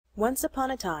Once upon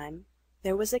a time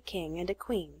there was a king and a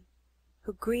queen,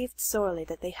 who grieved sorely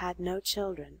that they had no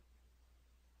children.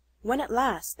 When at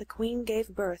last the queen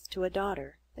gave birth to a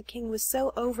daughter, the king was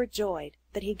so overjoyed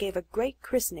that he gave a great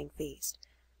christening feast,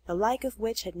 the like of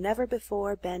which had never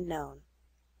before been known.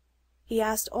 He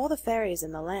asked all the fairies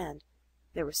in the land,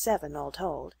 there were 7 all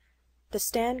told, to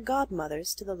stand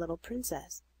godmothers to the little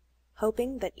princess,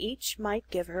 hoping that each might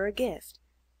give her a gift,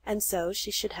 and so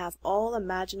she should have all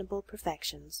imaginable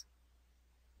perfections.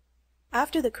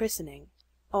 After the christening,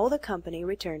 all the company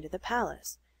returned to the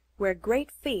palace, where a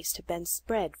great feast had been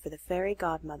spread for the fairy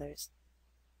godmothers.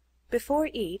 Before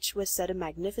each was set a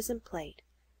magnificent plate,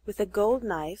 with a gold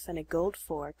knife and a gold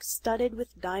fork studded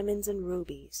with diamonds and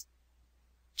rubies.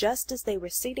 Just as they were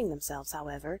seating themselves,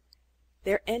 however,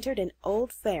 there entered an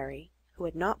old fairy, who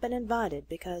had not been invited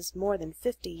because more than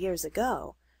 50 years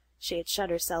ago she had shut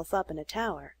herself up in a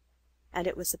tower, and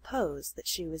it was supposed that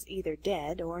she was either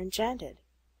dead or enchanted.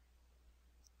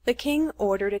 The king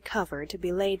ordered a cover to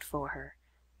be laid for her,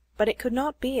 but it could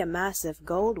not be a massive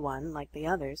gold one like the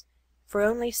others, for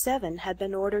only 7 had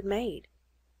been ordered made.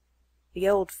 The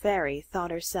old fairy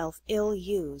thought herself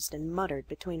ill-used and muttered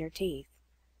between her teeth.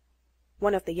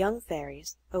 One of the young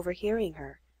fairies, overhearing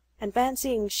her, and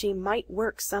fancying she might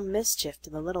work some mischief to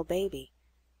the little baby,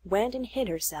 went and hid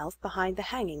herself behind the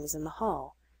hangings in the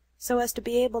hall, so as to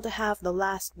be able to have the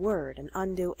last word and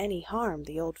undo any harm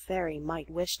the old fairy might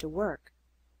wish to work.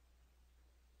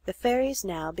 The fairies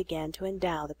now began to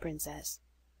endow the princess.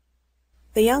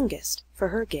 The youngest, for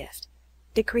her gift,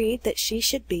 decreed that she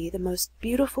should be the most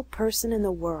beautiful person in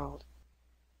the world.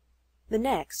 The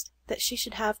next, that she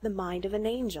should have the mind of an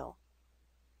angel.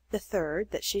 The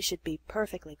third, that she should be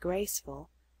perfectly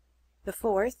graceful. The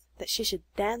fourth, that she should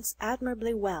dance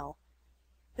admirably well.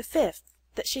 The fifth,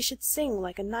 that she should sing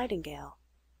like a nightingale.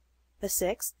 The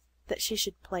sixth, that she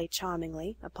should play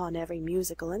charmingly upon every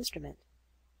musical instrument.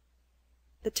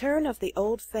 The turn of the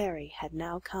old fairy had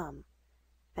now come,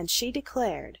 and she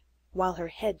declared, while her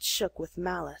head shook with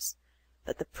malice,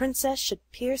 that the princess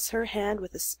should pierce her hand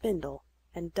with a spindle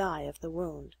and die of the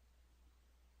wound.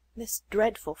 This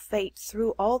dreadful fate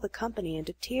threw all the company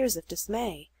into tears of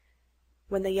dismay,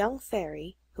 when the young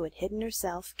fairy, who had hidden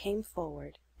herself, came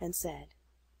forward and said,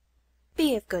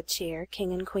 "Be of good cheer,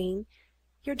 king and queen,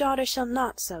 your daughter shall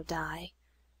not so die.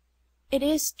 It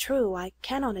is true I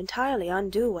cannot entirely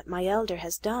undo what my elder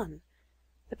has done.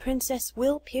 The princess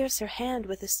will pierce her hand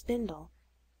with a spindle,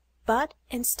 but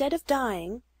instead of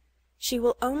dying, she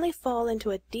will only fall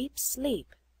into a deep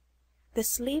sleep. The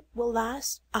sleep will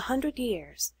last 100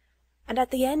 years, and at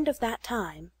the end of that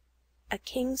time a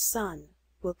king's son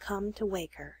will come to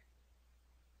wake her."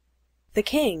 The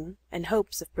king, in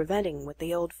hopes of preventing what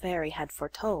the old fairy had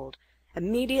foretold,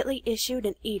 immediately issued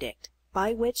an edict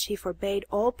by which he forbade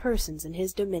all persons in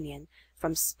his dominion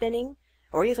from spinning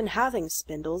or even having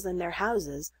spindles in their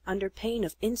houses under pain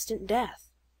of instant death.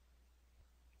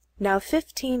 Now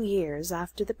 15 years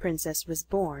after the princess was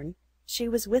born, she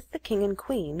was with the king and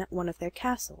queen at one of their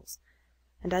castles,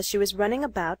 and as she was running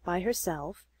about by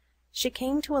herself, she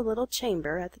came to a little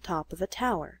chamber at the top of a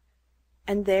tower,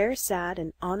 and there sat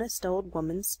an honest old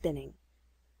woman spinning,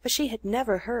 for she had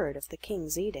never heard of the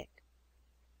king's edict.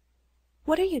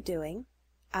 "What are you doing?"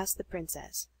 asked the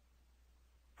princess.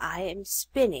 "I am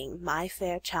spinning, my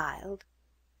fair child,"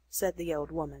 said the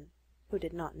old woman, who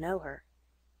did not know her.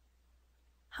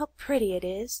 "How pretty it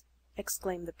is!"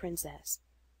 exclaimed the princess.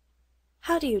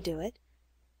 "How do you do it?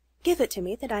 Give it to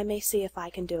me that I may see if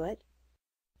I can do it."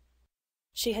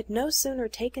 She had no sooner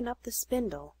taken up the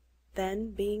spindle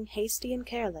than, being hasty and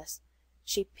careless,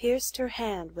 she pierced her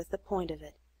hand with the point of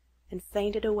it, and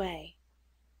fainted away.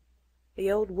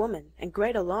 The old woman, in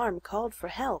great alarm, called for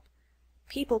help.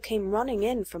 People came running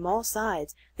in from all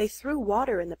sides. They threw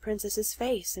water in the princess's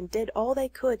face, and did all they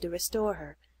could to restore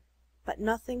her, but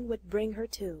nothing would bring her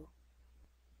to.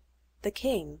 The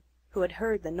king, who had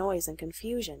heard the noise and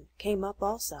confusion, came up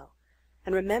also,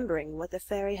 and remembering what the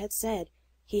fairy had said,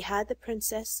 he had the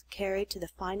princess carried to the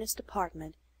finest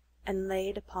apartment, and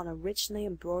laid upon a richly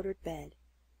embroidered bed.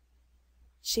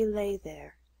 She lay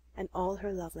there in all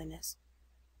her loveliness,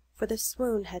 for the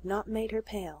swoon had not made her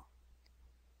pale.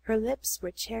 Her lips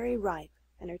were cherry ripe,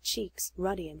 and her cheeks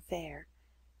ruddy and fair.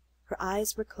 Her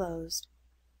eyes were closed,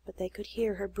 but they could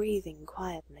hear her breathing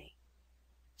quietly.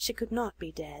 She could not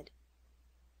be dead.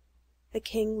 The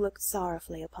king looked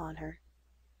sorrowfully upon her.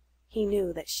 He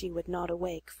knew that she would not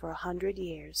awake for 100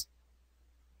 years.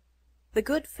 The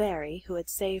good fairy, who had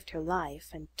saved her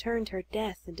life and turned her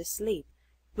death into sleep,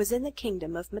 was in the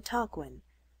kingdom of Mataquin,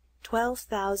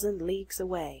 12,000 leagues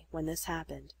away, when this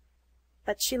happened.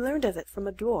 but she learned of it from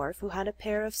a dwarf who had a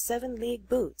pair of 7-league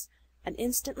boots, and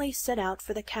instantly set out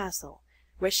for the castle,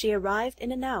 where she arrived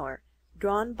in an hour,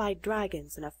 drawn by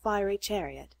dragons in a fiery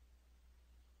chariot.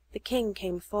 The king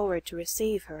came forward to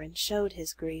receive her, and showed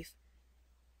his grief.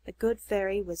 The good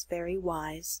fairy was very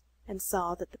wise, and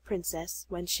saw that the princess,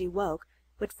 when she woke,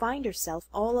 would find herself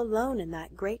all alone in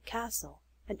that great castle,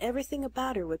 and everything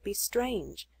about her would be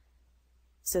strange.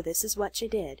 So this is what she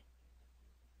did.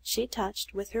 She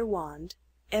touched with her wand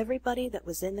everybody that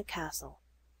was in the castle,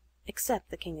 except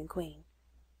the king and queen.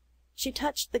 She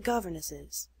touched the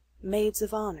governesses, maids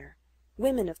of honor,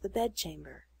 women of the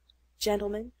bedchamber,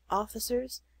 gentlemen,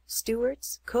 officers,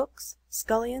 stewards, cooks,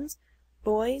 scullions,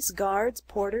 boys, guards,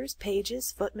 porters,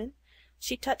 pages, footmen.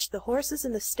 She touched the horses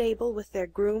in the stable with their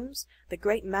grooms, the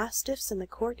great mastiffs in the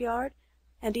courtyard,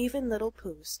 and even little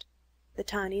Poost, the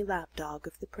tiny lapdog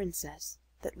of the princess,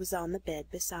 that was on the bed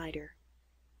beside her.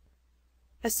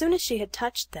 As soon as she had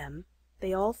touched them,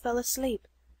 they all fell asleep,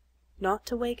 not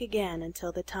to wake again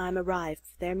until the time arrived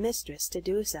for their mistress to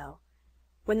do so,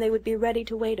 when they would be ready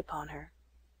to wait upon her.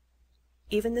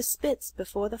 Even the spits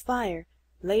before the fire,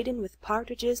 laden with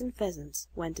partridges and pheasants,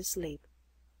 went to sleep,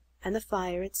 and the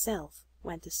fire itself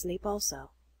went to sleep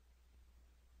also.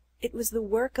 It was the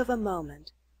work of a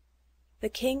moment. The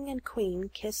king and queen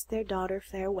kissed their daughter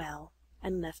farewell,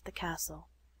 and left the castle,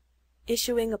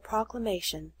 issuing a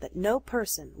proclamation that no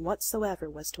person whatsoever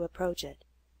was to approach it.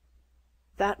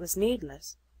 That was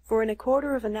needless, for in a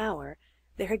quarter of an hour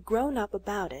there had grown up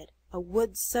about it a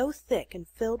wood so thick and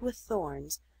filled with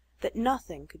thorns that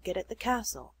nothing could get at the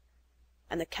castle,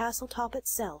 and the castle top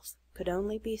itself could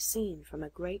only be seen from a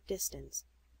great distance.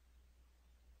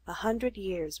 100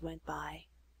 years went by,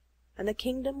 and the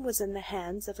kingdom was in the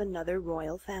hands of another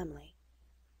royal family.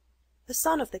 The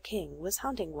son of the king was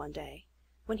hunting one day,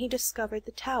 when he discovered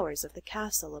the towers of the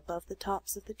castle above the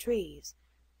tops of the trees,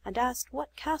 and asked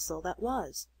what castle that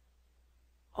was.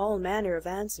 All manner of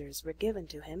answers were given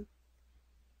to him.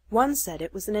 One said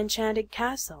it was an enchanted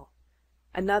castle,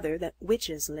 another that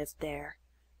witches lived there,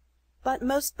 but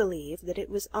most believed that it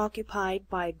was occupied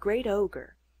by a great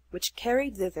ogre, which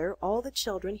carried thither all the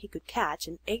children he could catch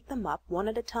and ate them up one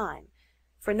at a time,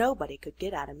 for nobody could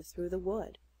get at him through the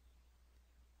wood.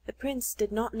 The prince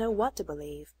did not know what to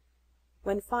believe,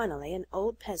 when finally an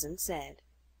old peasant said,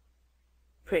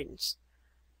 "Prince,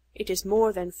 it is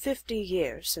more than 50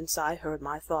 years since I heard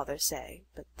my father say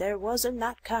that there was in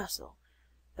that castle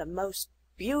the most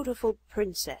beautiful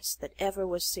princess that ever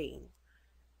was seen,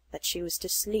 that she was to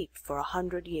sleep for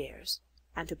 100 years,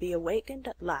 and to be awakened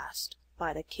at last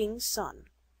by the king's son,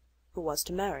 who was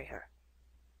to marry her."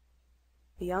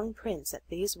 The young prince at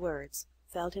these words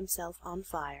felt himself on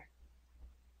fire.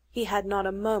 He had not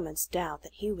a moment's doubt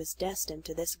that he was destined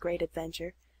to this great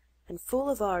adventure, and full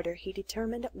of ardor he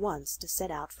determined at once to set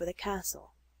out for the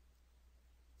castle.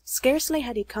 Scarcely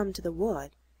had he come to the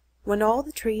wood, when all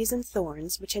the trees and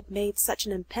thorns which had made such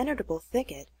an impenetrable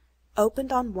thicket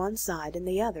opened on one side and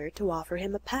the other to offer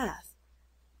him a path.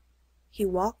 He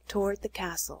walked toward the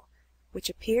castle, which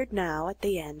appeared now at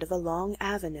the end of a long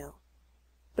avenue,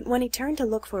 but when he turned to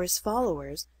look for his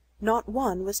followers, not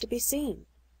one was to be seen.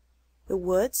 The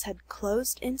woods had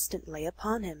closed instantly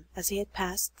upon him as he had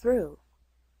passed through.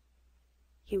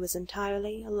 He was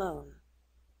entirely alone,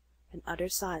 and utter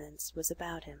silence was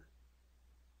about him.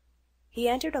 He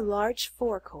entered a large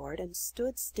forecourt and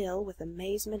stood still with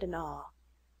amazement and awe.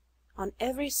 On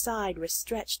every side were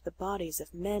stretched the bodies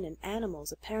of men and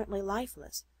animals apparently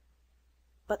lifeless,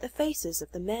 but the faces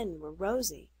of the men were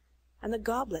rosy, and the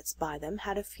goblets by them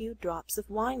had a few drops of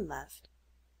wine left.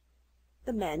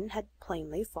 The men had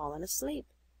plainly fallen asleep.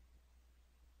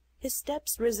 His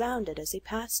steps resounded as he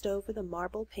passed over the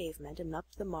marble pavement and up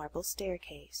the marble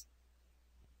staircase.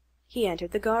 He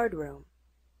entered the guard-room.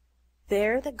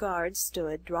 There the guards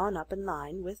stood drawn up in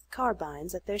line, with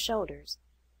carbines at their shoulders,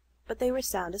 but they were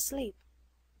sound asleep.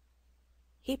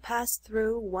 He passed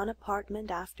through one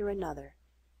apartment after another,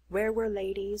 where were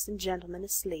ladies and gentlemen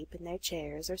asleep in their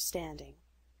chairs or standing.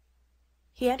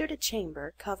 He entered a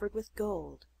chamber covered with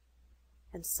gold,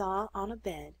 and saw on a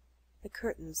bed, the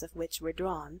curtains of which were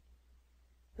drawn,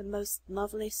 the most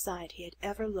lovely sight he had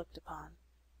ever looked upon.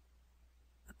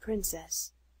 A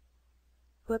princess,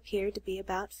 who appeared to be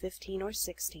about 15 or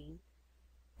 16,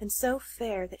 and so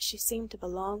fair that she seemed to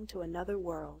belong to another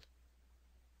world.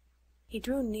 He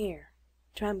drew near,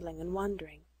 trembling and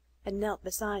wondering, and knelt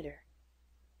beside her.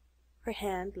 Her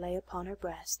hand lay upon her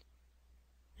breast,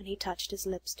 and he touched his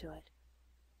lips to it.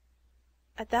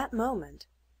 At that moment,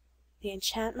 the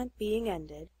enchantment being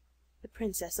ended, the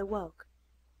princess awoke,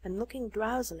 and looking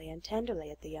drowsily and tenderly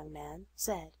at the young man,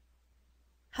 said,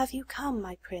 "Have you come,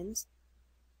 my prince?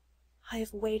 I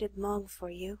have waited long for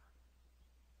you."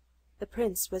 The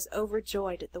prince was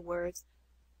overjoyed at the words,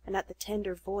 and at the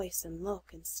tender voice and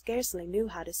look, and scarcely knew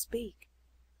how to speak.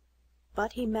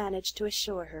 But he managed to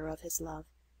assure her of his love,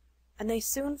 and they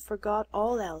soon forgot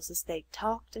all else as they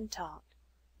talked and talked.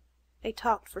 They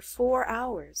talked for 4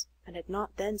 hours, and had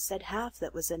not then said half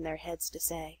that was in their heads to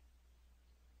say.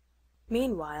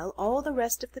 Meanwhile all the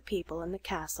rest of the people in the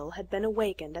castle had been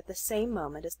awakened at the same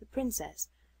moment as the princess,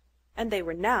 and they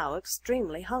were now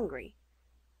extremely hungry.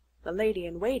 The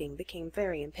lady-in-waiting became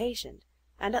very impatient,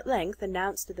 and at length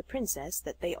announced to the princess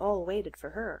that they all waited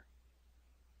for her.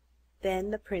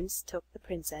 Then the prince took the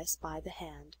princess by the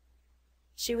hand.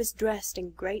 She was dressed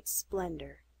in great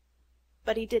splendor,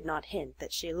 but he did not hint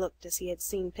that she looked as he had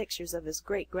seen pictures of his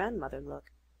great-grandmother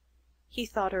look. He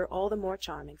thought her all the more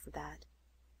charming for that.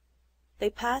 They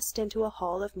passed into a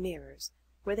hall of mirrors,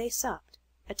 where they supped,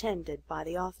 attended by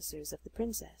the officers of the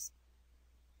princess.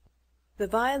 The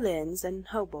violins and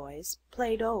hautboys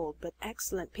played old but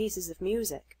excellent pieces of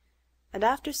music, and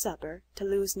after supper, to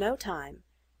lose no time,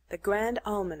 the grand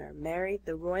almoner married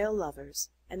the royal lovers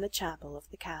in the chapel of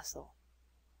the castle.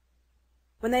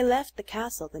 When they left the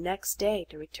castle the next day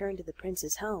to return to the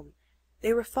prince's home,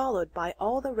 they were followed by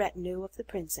all the retinue of the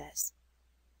princess.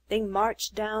 They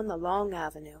marched down the long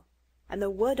avenue, and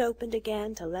the wood opened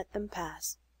again to let them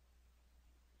pass.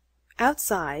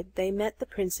 Outside they met the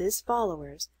prince's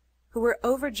followers, who were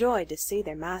overjoyed to see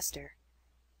their master.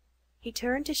 He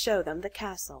turned to show them the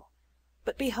castle,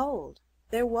 but behold,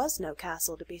 there was no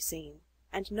castle to be seen,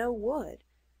 and no wood.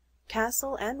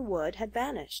 Castle and wood had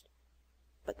vanished.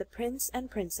 But the prince and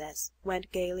princess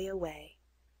went gaily away,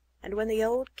 and when the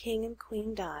old king and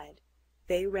queen died,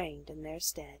 they reigned in their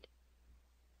stead.